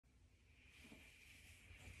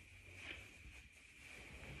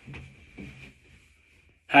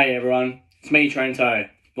Hey everyone, it's me Trent'O.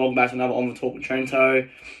 Welcome back to another On the Talk with Trent'O.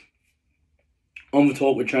 On the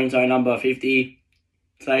Talk with Trent'O number 50.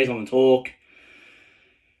 Today's On the Talk.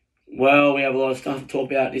 Well, we have a lot of stuff to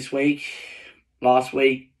talk about this week. Last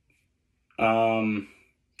week. So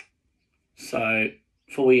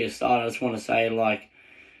before we get started, I just want to say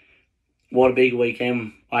what a big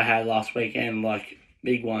weekend I had last weekend.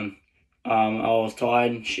 Big one. I was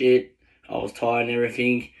tired and shit. I was tired and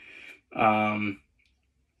everything.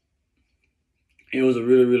 It was a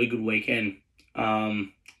really, really good weekend.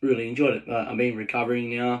 Really enjoyed it. But I've been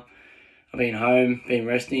recovering now. I've been home, been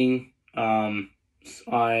resting. It's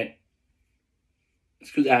good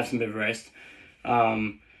to have some bit of rest.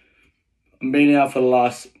 I've been out for the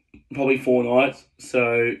last probably 4 nights.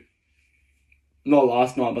 So, not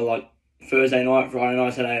last night, but Thursday night, Friday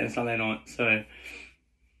night, Saturday and Sunday night. So,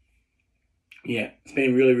 yeah, it's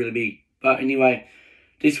been really, really big. But anyway,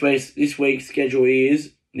 this week's schedule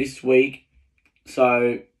is this week.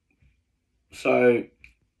 So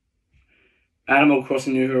Animal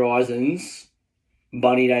Crossing New Horizons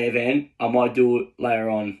Bunny Day event, I might do it later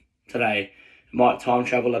on today. I might time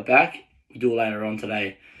travel it back, do it later on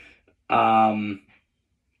today. And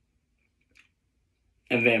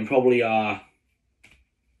then probably and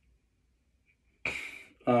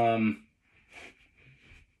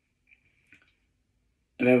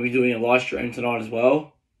then we're doing a live stream tonight as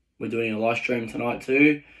well. We're doing a live stream tonight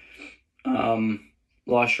too.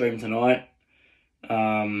 Live stream tonight.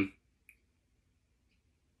 And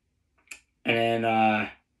then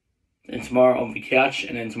tomorrow on the couch,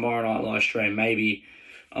 and then tomorrow night live stream. Maybe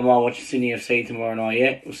I might watch Sydney FC tomorrow night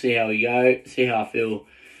yet. We'll see how we go, see how I feel.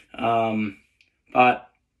 But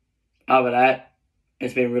other than that,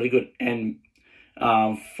 it's been really good. And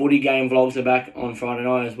footy game vlogs are back on Friday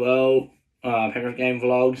night as well. Penrith game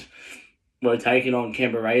vlogs. We're taking on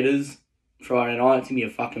Canberra Raiders Friday night. It's going to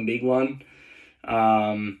be a fucking big one.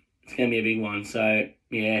 It's going to be a big one. So,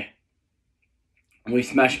 yeah. We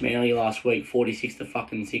smashed Manly last week,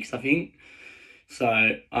 46-6, I think. So,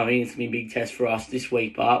 I think it's going to be a big test for us this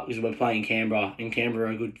week, but because we're playing Canberra, and Canberra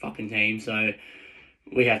are a good fucking team, so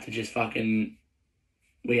we have to just fucking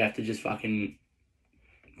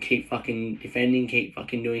keep fucking defending, keep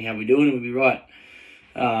fucking doing how we're doing, and we'll be right.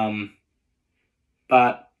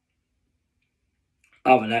 But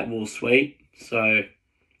other than that, we're sweet. So,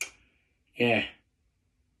 yeah.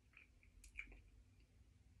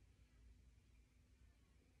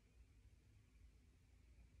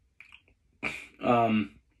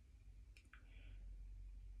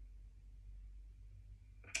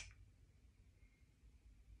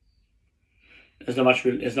 There's not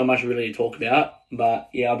much really to talk about, but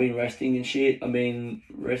yeah, I've been resting and shit. I've been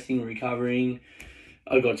resting, recovering.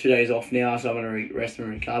 I've got 2 days off now, so I'm gonna rest and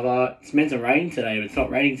recover. It's meant to rain today, but it's not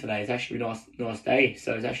raining today. It's actually a nice day.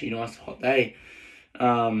 So it's actually a nice hot day.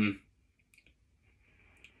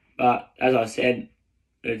 But as I said,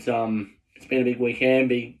 it's been a big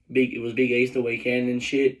weekend. It was big Easter weekend and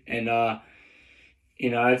shit. And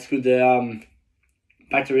it's good to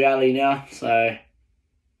back to reality now. So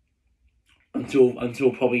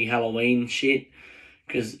until probably Halloween shit,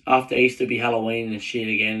 because after Easter be Halloween and shit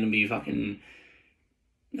again, and be fucking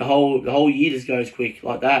the whole year just goes quick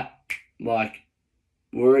like that. We're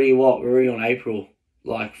already on April.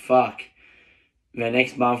 Fuck. And then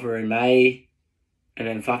next month we're in May, and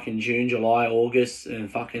then fucking June, July, August,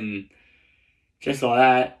 and fucking just like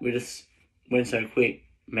that. We just went so quick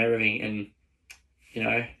from everything, and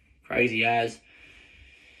crazy as.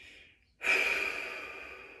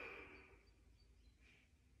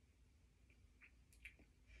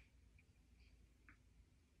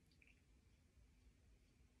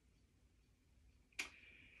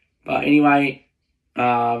 But anyway,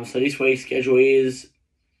 so this week's schedule is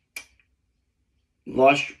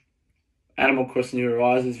Animal Crossing New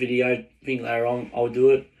Horizons video. I think later on I'll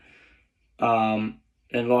do it. And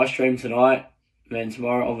live stream tonight, and then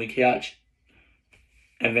tomorrow on the couch.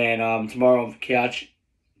 And then tomorrow on the couch,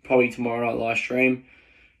 probably tomorrow night live stream.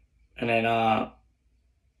 And then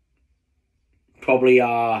probably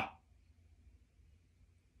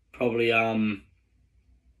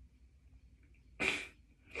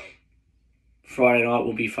Friday night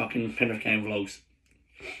will be fucking Penrith game vlogs.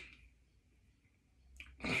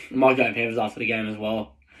 I might go Panthers after the game as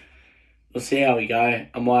well. We'll see how we go.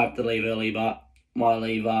 I might have to leave early, but might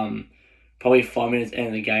leave probably 5 minutes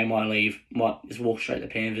into the game. Might just walk straight to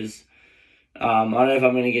Panthers. I don't know if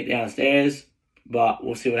I'm going to get downstairs, but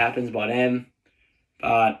we'll see what happens by then.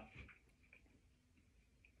 But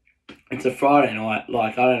it's a Friday night.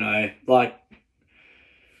 I don't know.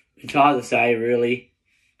 It's hard to say, really.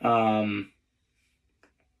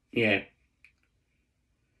 Yeah.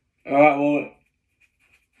 Alright, well,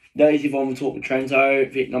 that is if I'm talking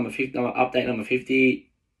Trent'O, update number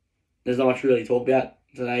 50. There's not much really to talk about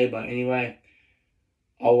today, but anyway,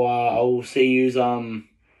 I will see yous tonight.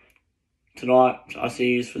 I'll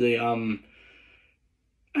see yous for the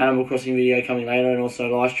Animal Crossing video coming later, and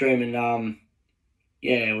also live stream, and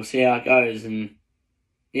yeah, we'll see how it goes, and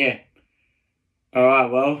yeah.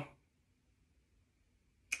 Alright, well,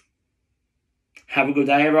 have a good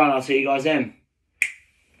day, everyone. I'll see you guys then.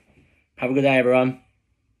 Have a good day, everyone.